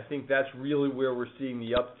function, and I think that's really where we're seeing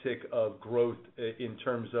the uptick of growth in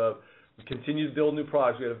terms of we continue to build new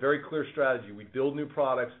products. We have a very clear strategy. We build new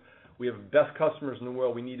products. We have the best customers in the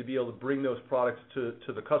world. We need to be able to bring those products to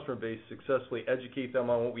the customer base successfully, educate them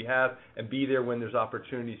on what we have, and be there when there's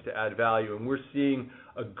opportunities to add value. And we're seeing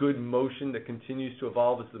a good motion that continues to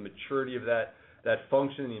evolve as the maturity of that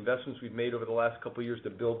function and the investments we've made over the last couple of years to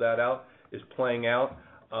build that out is playing out.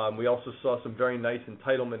 We also saw some very nice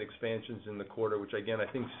entitlement expansions in the quarter, which again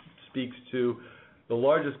I think speaks to the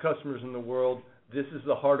largest customers in the world. This is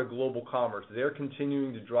the heart of global commerce. They're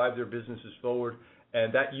continuing to drive their businesses forward,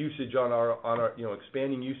 and that usage on our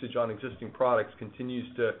expanding usage on existing products continues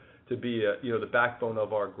to be the backbone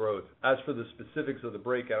of our growth. As for the specifics of the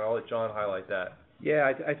breakout, I'll let John highlight that.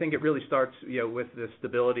 Yeah, I think it really starts with the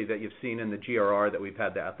stability that you've seen in the GRR that we've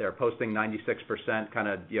had out there, posting 96% kind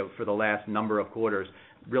of for the last number of quarters.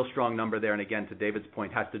 Real strong number there, and again, to David's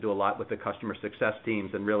point, has to do a lot with the customer success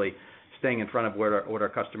teams and really staying in front of what our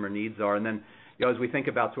customer needs are. And then as we think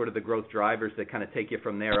about sort of the growth drivers that kind of take you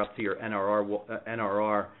from there up to your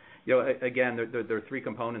NRR, again, there are three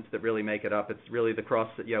components that really make it up. It's really the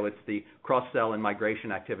cross-sell and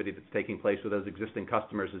migration activity that's taking place with those existing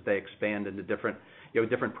customers as they expand into different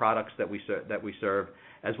products that we serve,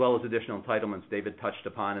 as well as additional entitlements David touched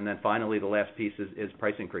upon. And then finally, the last piece is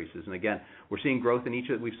price increases. And again, we're seeing growth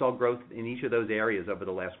we saw growth in each of those areas over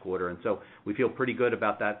the last quarter, and so we feel pretty good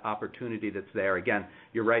about that opportunity that's there. Again,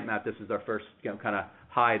 you're right, Matt. This is our first kind of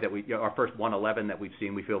high that our first 111 that we've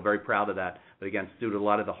seen. We feel very proud of that. But again, it's due to a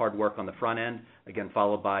lot of the hard work on the front end. Again,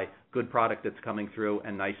 followed by good product that's coming through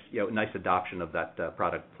and nice adoption of that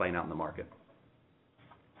product playing out in the market.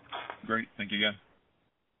 Great. Thank you again.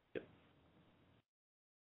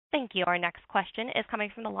 Thank you. Our next question is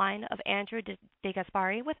coming from the line of Andrew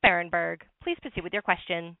DeGasperi with Berenberg. Please proceed with your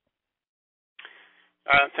question.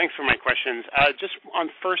 Thanks for my questions. Just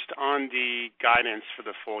first on the guidance for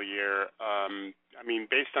the full year.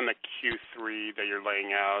 Based on the Q3 that you're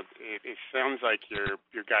laying out, it sounds like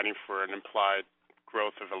you're guiding for an implied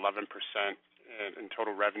growth of 11% in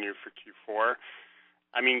total revenue for Q4.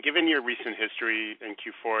 Given your recent history in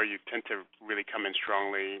Q4, you tend to really come in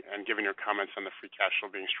strongly, and given your comments on the free cash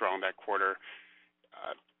flow being strong that quarter,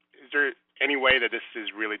 is there any way that this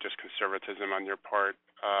is really just conservatism on your part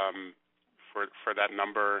for that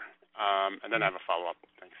number? And then I have a follow-up.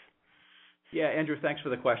 Thanks. Yeah, Andrew, thanks for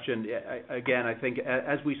the question. Again, I think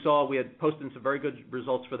as we saw, we had posted some very good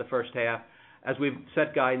results for the first half. As we've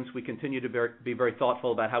set guidance, we continue to be very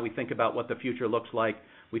thoughtful about how we think about what the future looks like.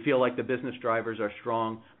 We feel like the business drivers are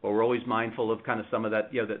strong, but we're always mindful of kind of some of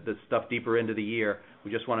that, the stuff deeper into the year.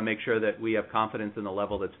 We just want to make sure that we have confidence in the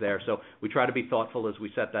level that's there. So we try to be thoughtful as we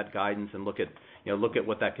set that guidance and look at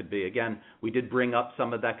what that could be. Again, we did bring up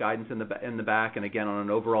some of that guidance in the back, and again, on an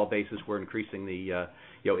overall basis, we're increasing the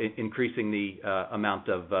amount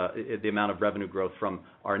of revenue growth from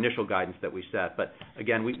our initial guidance that we set. But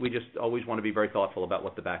again, we just always want to be very thoughtful about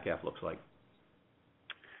what the back half looks like.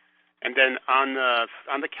 And then on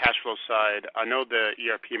the cash flow side, I know the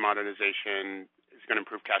ERP modernization is going to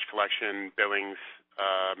improve cash collection, billings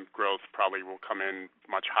growth probably will come in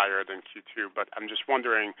much higher than Q2. But I'm just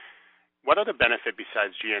wondering, what other benefit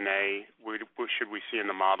besides G&A should we see in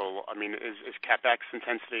the model? Is CapEx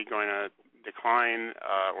intensity going to decline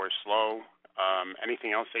or slow?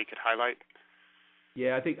 Anything else that you could highlight?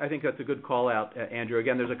 Yeah, I think that's a good call out, Andrew.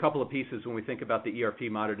 Again, there's a couple of pieces when we think about the ERP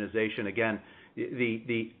modernization. Again,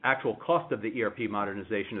 the actual cost of the ERP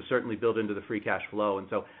modernization is certainly built into the free cash flow, and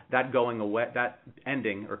so that going away, that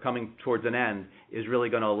ending or coming towards an end, is really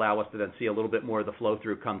going to allow us to then see a little bit more of the flow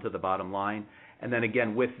through come to the bottom line. And then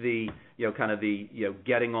again, with the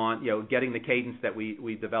getting the cadence that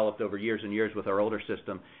we developed over years and years with our older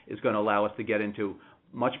system is going to allow us to get into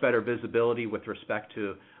much better visibility with respect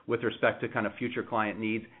to kind of future client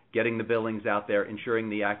needs, getting the billings out there, ensuring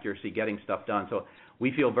the accuracy, getting stuff done. So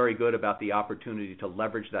we feel very good about the opportunity to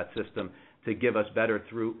leverage that system to give us better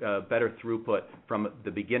throughput from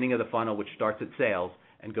the beginning of the funnel, which starts at sales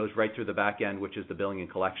and goes right through the back end, which is the billing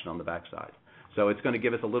and collection on the backside. So it's going to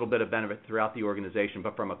give us a little bit of benefit throughout the organization,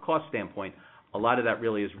 but from a cost standpoint, a lot of that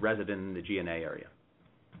really is resident in the G&A area.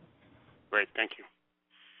 Great, thank you.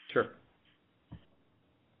 Sure.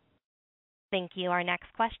 Thank you. Our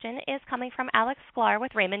next question is coming from Alex Sklar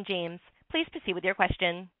with Raymond James. Please proceed with your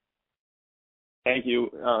question. Thank you.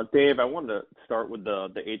 Dave, I wanted to start with the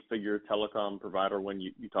eight-figure telecom provider when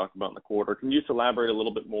you talked about in the quarter. Can you just elaborate a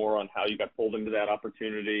little bit more on how you got pulled into that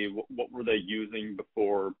opportunity? What were they using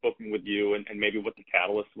before booking with you, and maybe what the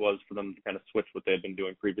catalyst was for them to kind of switch what they had been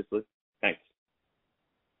doing previously? Thanks.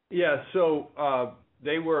 Yeah, so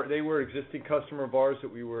they were existing customer of ours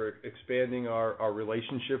that we were expanding our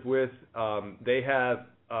relationship with. They have,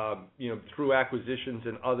 through acquisitions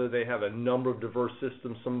and other, they have a number of diverse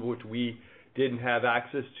systems, some of which we didn't have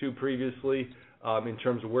access to previously in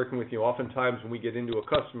terms of working with you. Oftentimes when we get into a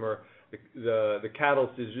customer, the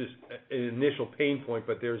catalyst is just an initial pain point,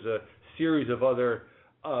 but there's a series of other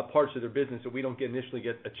parts of their business that we don't initially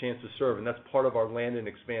get a chance to serve, and that's part of our land and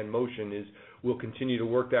expand motion. Is we'll continue to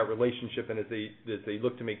work that relationship, and as they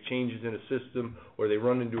look to make changes in a system or they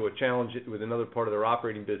run into a challenge with another part of their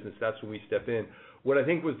operating business, that's when we step in. What I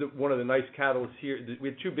think was one of the nice catalysts here, we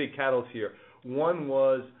had two big catalysts here. One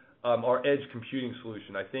was our edge computing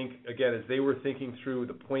solution. I think, again, as they were thinking through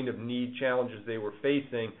the point of need challenges they were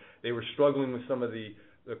facing, they were struggling with some of the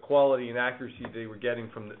quality and accuracy they were getting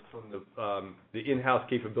from the in-house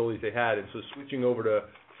capabilities they had, and so switching over to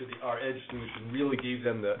our edge solution really gave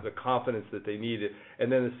them the confidence that they needed.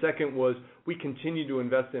 And then the second was we continue to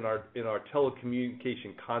invest in our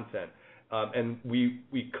telecommunication content, and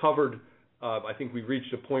we covered. I think we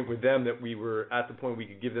reached a point with them that we were at the point we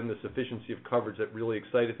could give them the sufficiency of coverage that really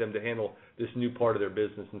excited them to handle this new part of their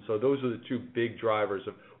business. And so those are the two big drivers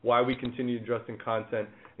of why we continue to invest in content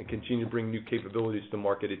and continue to bring new capabilities to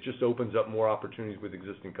market. It just opens up more opportunities with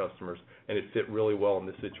existing customers, and it fit really well in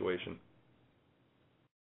this situation.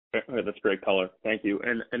 Okay, that's great color. Thank you.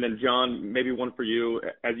 And then, John, maybe one for you.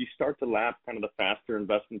 As you start to lap kind of the faster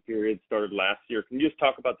investment period started last year, can you just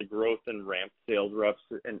talk about the growth and ramp sales reps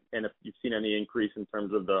and if you've seen any increase in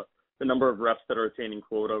terms of the number of reps that are attaining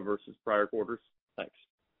quota versus prior quarters? Thanks.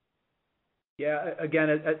 Yeah, again,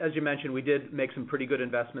 as you mentioned, we did make some pretty good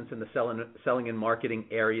investments in the selling and marketing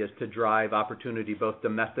areas to drive opportunity both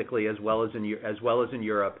domestically as well as in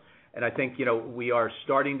Europe. And I think, we are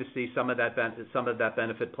starting to see some of that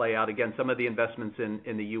benefit play out. Again, some of the investments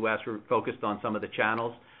in the U.S. were focused on some of the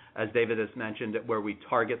channels, as David has mentioned, where we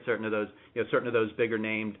target certain of those bigger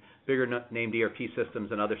named ERP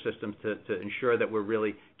systems and other systems to ensure that we're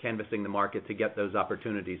really canvassing the market to get those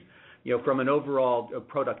opportunities. From an overall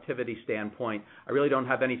productivity standpoint, I really don't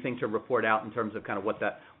have anything to report out in terms of kind of what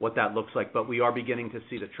that looks like, but we are beginning to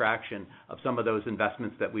see the traction of some of those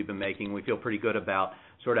investments that we've been making. We feel pretty good about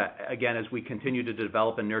sort of, again, as we continue to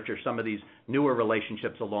develop and nurture some of these newer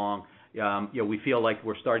relationships along, we feel like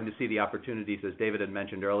we're starting to see the opportunities, as David had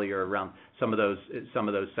mentioned earlier, around some of those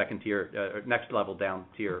second tier, next level down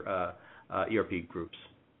tier ERP groups.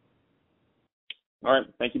 All right.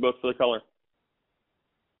 Thank you both for the color.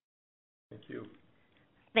 Thank you.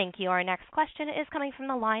 Thank you. Our next question is coming from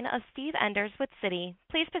the line of Steve Enders with Citi.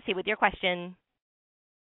 Please proceed with your question.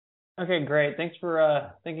 Okay, great. Thanks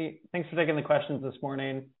for taking the questions this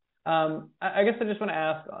morning. I guess I just want to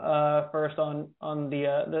ask first on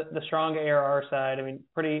the strong ARR side. I mean,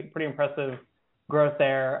 pretty impressive growth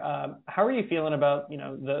there. How are you feeling about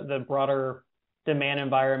the broader demand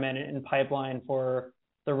environment and pipeline for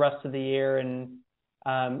the rest of the year? And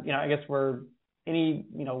I guess were any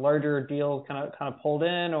larger deals kind of pulled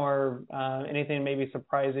in, or anything maybe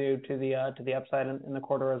surprise you to the upside in the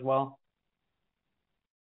quarter as well?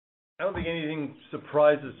 I don't think anything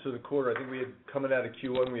surprises to the quarter. I think we had, coming out of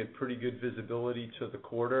Q1, we had pretty good visibility to the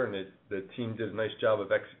quarter, and the team did a nice job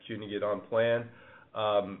of executing it on plan.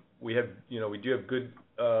 We do have good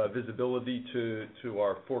visibility to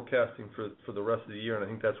our forecasting for the rest of the year, and I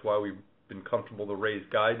think that's why we've been comfortable to raise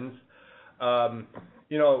guidance.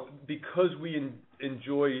 Because we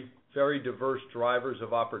enjoy very diverse drivers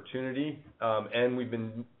of opportunity, and we've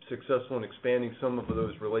been successful in expanding some of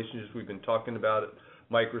those relationships we've been talking about at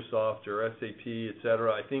Microsoft or SAP, et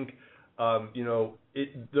cetera. I think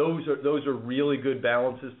those are really good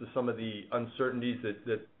balances to some of the uncertainties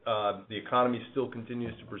that the economy still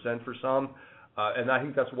continues to present for some, and I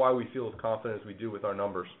think that's why we feel as confident as we do with our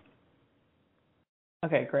numbers.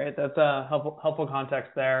 Okay, great. That's helpful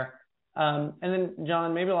context there. And then,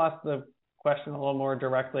 John, maybe I'll ask the question a little more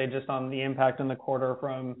directly just on the impact in the quarter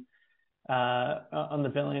from on the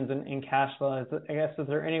billings and cash flow. I guess, is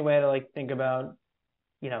there any way to think about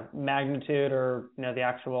magnitude or the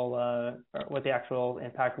actual what the actual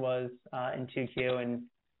impact was in 2Q, and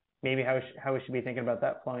maybe how we should be thinking about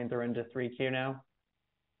that flowing through into 3Q now?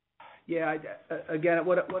 Yeah, again,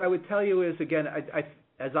 what I would tell you is, again,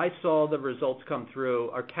 as I saw the results come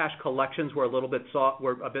through, our cash collections were a bit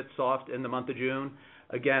soft in the month of June.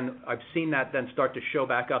 Again, I've seen that then start to show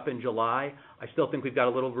back up in July. I still think we've got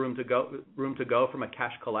a little room to go from a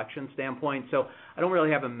cash collection standpoint. So I don't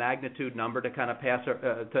really have a magnitude number to kind of pass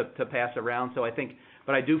around. So I think,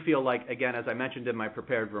 but I do feel like, again, as I mentioned in my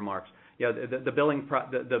prepared remarks, the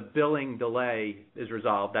billing delay is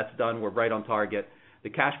resolved. That's done. We're right on target. The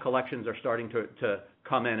cash collections are starting to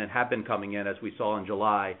come in and have been coming in, as we saw in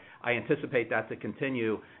July. I anticipate that to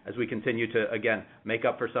continue as we continue to, again, make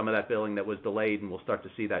up for some of that billing that was delayed, and we'll start to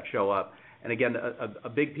see that show up. And again, a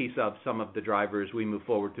big piece of some of the drivers we move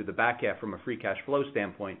forward through the back half from a free cash flow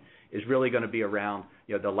standpoint is really going to be around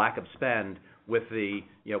the lack of spend with the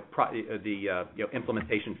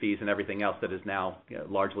implementation fees and everything else that is now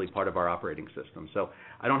largely part of our operating system. So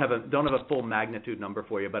I don't have a full magnitude number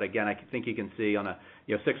for you, but again, I think you can see on a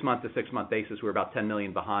 6-month to 6-month basis we're about $10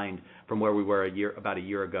 million behind from where we were about a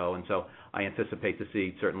year ago, and so I anticipate to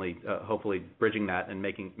see certainly hopefully bridging that and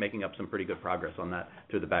making up some pretty good progress on that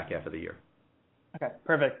through the back half of the year. Okay,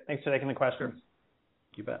 perfect. Thanks for taking the questions. Sure.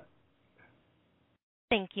 You bet.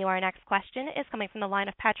 Thank you. Our next question is coming from the line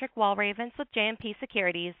of Patrick Walravens with JMP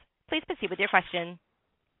Securities. Please proceed with your question.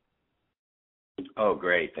 Oh,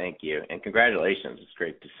 great. Thank you. And congratulations. It's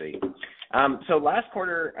great to see. So last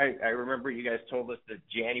quarter, I remember you guys told us that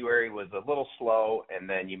January was a little slow, and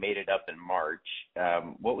then you made it up in March.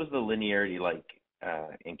 What was the linearity like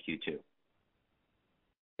in Q2?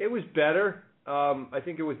 It was better. I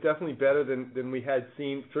think it was definitely better than we had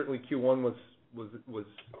seen. Certainly Q1 was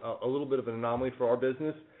a little bit of an anomaly for our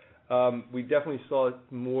business. We definitely saw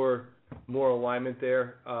more alignment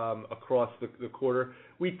there across the quarter.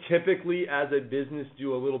 We typically, as a business,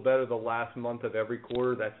 do a little better the last month of every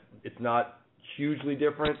quarter. It's not hugely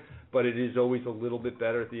different, but it is always a little bit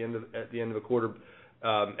better at the end of the quarter.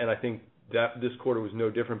 And I think that this quarter was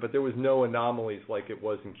no different, but there was no anomalies like it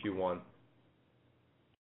was in Q1.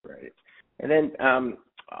 Right. And then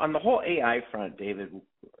on the whole AI front, David,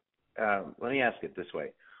 let me ask it this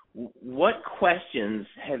way. What questions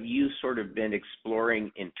have you sort of been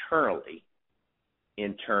exploring internally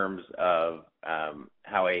in terms of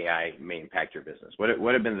how AI may impact your business? What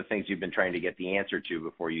have been the things you've been trying to get the answer to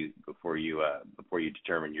before you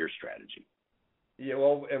determine your strategy? Yeah,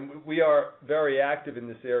 well, and we are very active in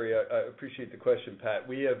this area. I appreciate the question, Pat.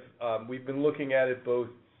 We've been looking at it both,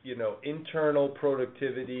 internal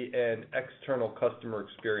productivity and external customer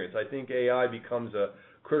experience. I think AI becomes a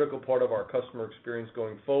critical part of our customer experience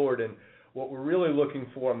going forward, and what we're really looking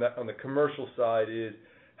for on the commercial side is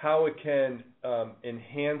how it can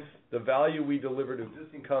enhance the value we deliver to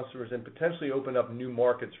existing customers and potentially open up new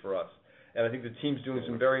markets for us. And I think the team's doing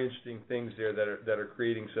some very interesting things there that are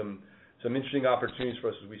creating some interesting opportunities for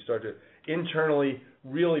us as we start to internally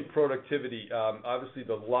really productivity. Obviously,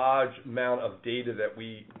 the large amount of data that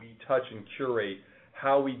we touch and curate,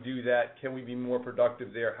 how we do that, can we be more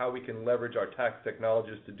productive there, how we can leverage our tax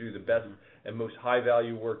technologists to do the best and most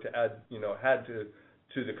high-value work to add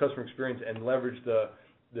to the customer experience and leverage the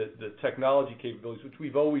technology capabilities, which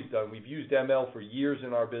we've always done. We've used ML for years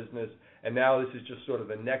in our business, and now this is just sort of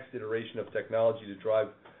the next iteration of technology to drive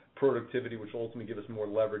productivity, which will ultimately give us more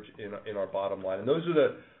leverage in our bottom line. And those are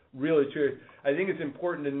the really two. I think it's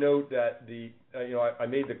important to note that I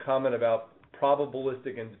made the comment about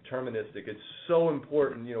probabilistic and deterministic. It's so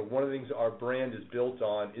important. One of the things our brand is built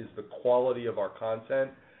on is the quality of our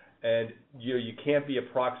content, and you can't be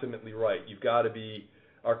approximately right. You've got to be.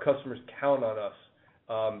 Our customers count on us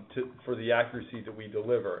for the accuracy that we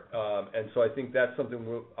deliver, and so I think that's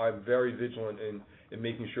something I'm very vigilant in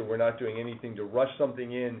making sure we're not doing anything to rush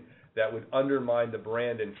something in that would undermine the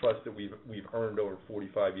brand and trust that we've earned over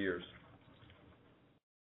 45 years.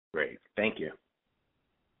 Great. Thank you.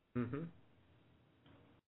 Mm-hmm.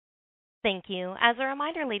 Thank you. As a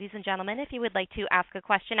reminder, ladies and gentlemen, if you would like to ask a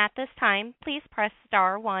question at this time, please press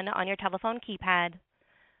star 1 on your telephone keypad.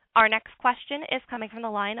 Our next question is coming from the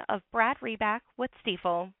line of Brad Reback with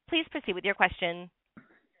Stifel. Please proceed with your question.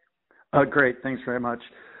 Great. Thanks very much.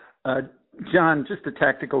 John, just a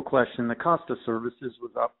tactical question. The cost of services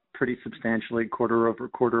was up pretty substantially quarter over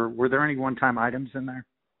quarter. Were there any one-time items in there?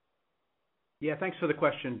 Yeah, thanks for the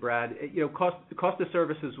question, Brad. Cost of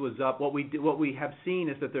services was up. What we have seen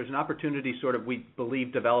is that there's an opportunity sort of, we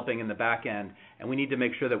believe, developing in the back end, and we need to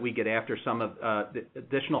make sure that we get after some of the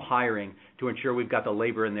additional hiring to ensure we've got the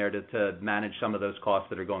labor in there to manage some of those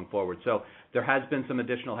costs that are going forward. So there has been some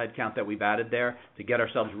additional headcount that we've added there to get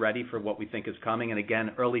ourselves ready for what we think is coming. And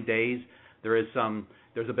again, early days, there's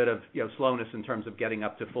a bit of slowness in terms of getting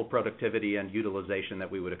up to full productivity and utilization that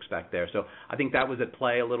we would expect there. So I think that was at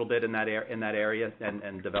play a little bit in that area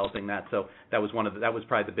and developing that. So that was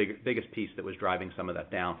probably the biggest piece that was driving some of that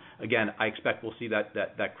down. Again, I expect we'll see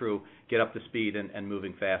that crew get up to speed and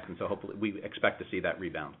moving fast, and so hopefully we expect to see that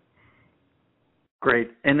rebound.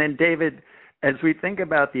 Great. And then, David, as we think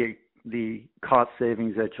about the cost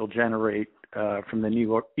savings that you'll generate from the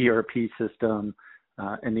new ERP system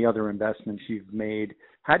and the other investments you've made,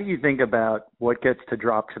 how do you think about what gets to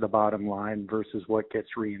drop to the bottom line versus what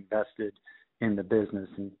gets reinvested in the business?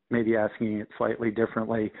 And maybe asking it slightly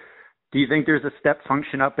differently, do you think there's a step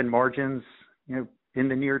function up in margins, in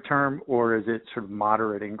the near term, or is it sort of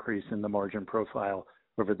moderate increase in the margin profile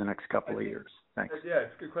over the next couple of years? Thanks. Yeah,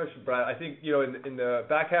 it's a good question, Brad. I think, in the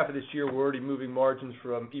back half of this year, we're already moving margins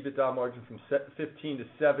from EBITDA margin from 15 to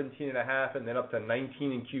 17.5 and then up to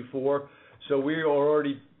 19 in Q4. So we are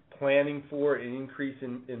already planning for an increase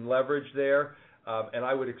in leverage there. And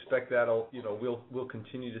I would expect that'll, we'll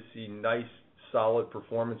continue to see nice, solid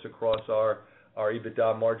performance across our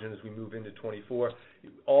EBITDA margin as we move into 24.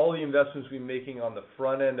 All the investments we're making on the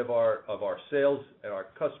front end of our sales and our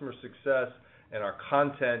customer success and our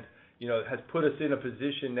content, has put us in a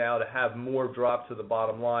position now to have more drop to the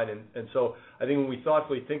bottom line. And so I think when we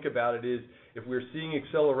thoughtfully think about it is, if we're seeing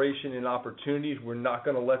acceleration in opportunities, we're not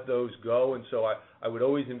going to let those go. And so I would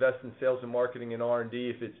always invest in sales and marketing and R&D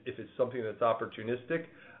if it's something that's opportunistic.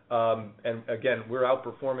 And again, we're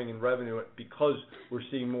outperforming in revenue because we're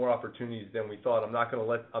seeing more opportunities than we thought. I'm not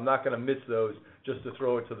going to miss those just to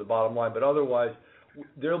throw it to the bottom line. But otherwise,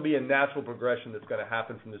 there'll be a natural progression that's going to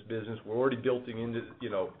happen from this business. We're already building into,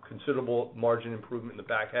 considerable margin improvement in the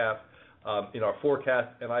back half in our forecast,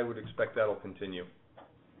 and I would expect that'll continue.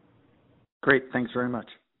 Great. Thanks very much.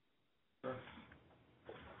 Sure.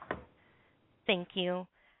 Thank you.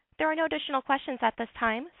 There are no additional questions at this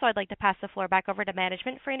time, so I'd like to pass the floor back over to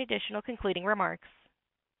management for any additional concluding remarks.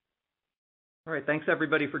 All right. Thanks,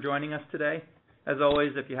 everybody, for joining us today. As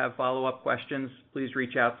always, if you have follow-up questions, please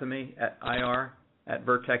reach out to me at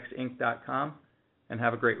ir@vertexinc.com, and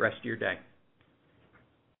have a great rest of your day.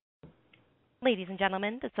 Ladies and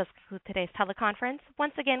gentlemen, this does conclude today's teleconference.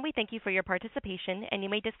 Once again, we thank you for your participation, and you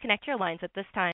may disconnect your lines at this time.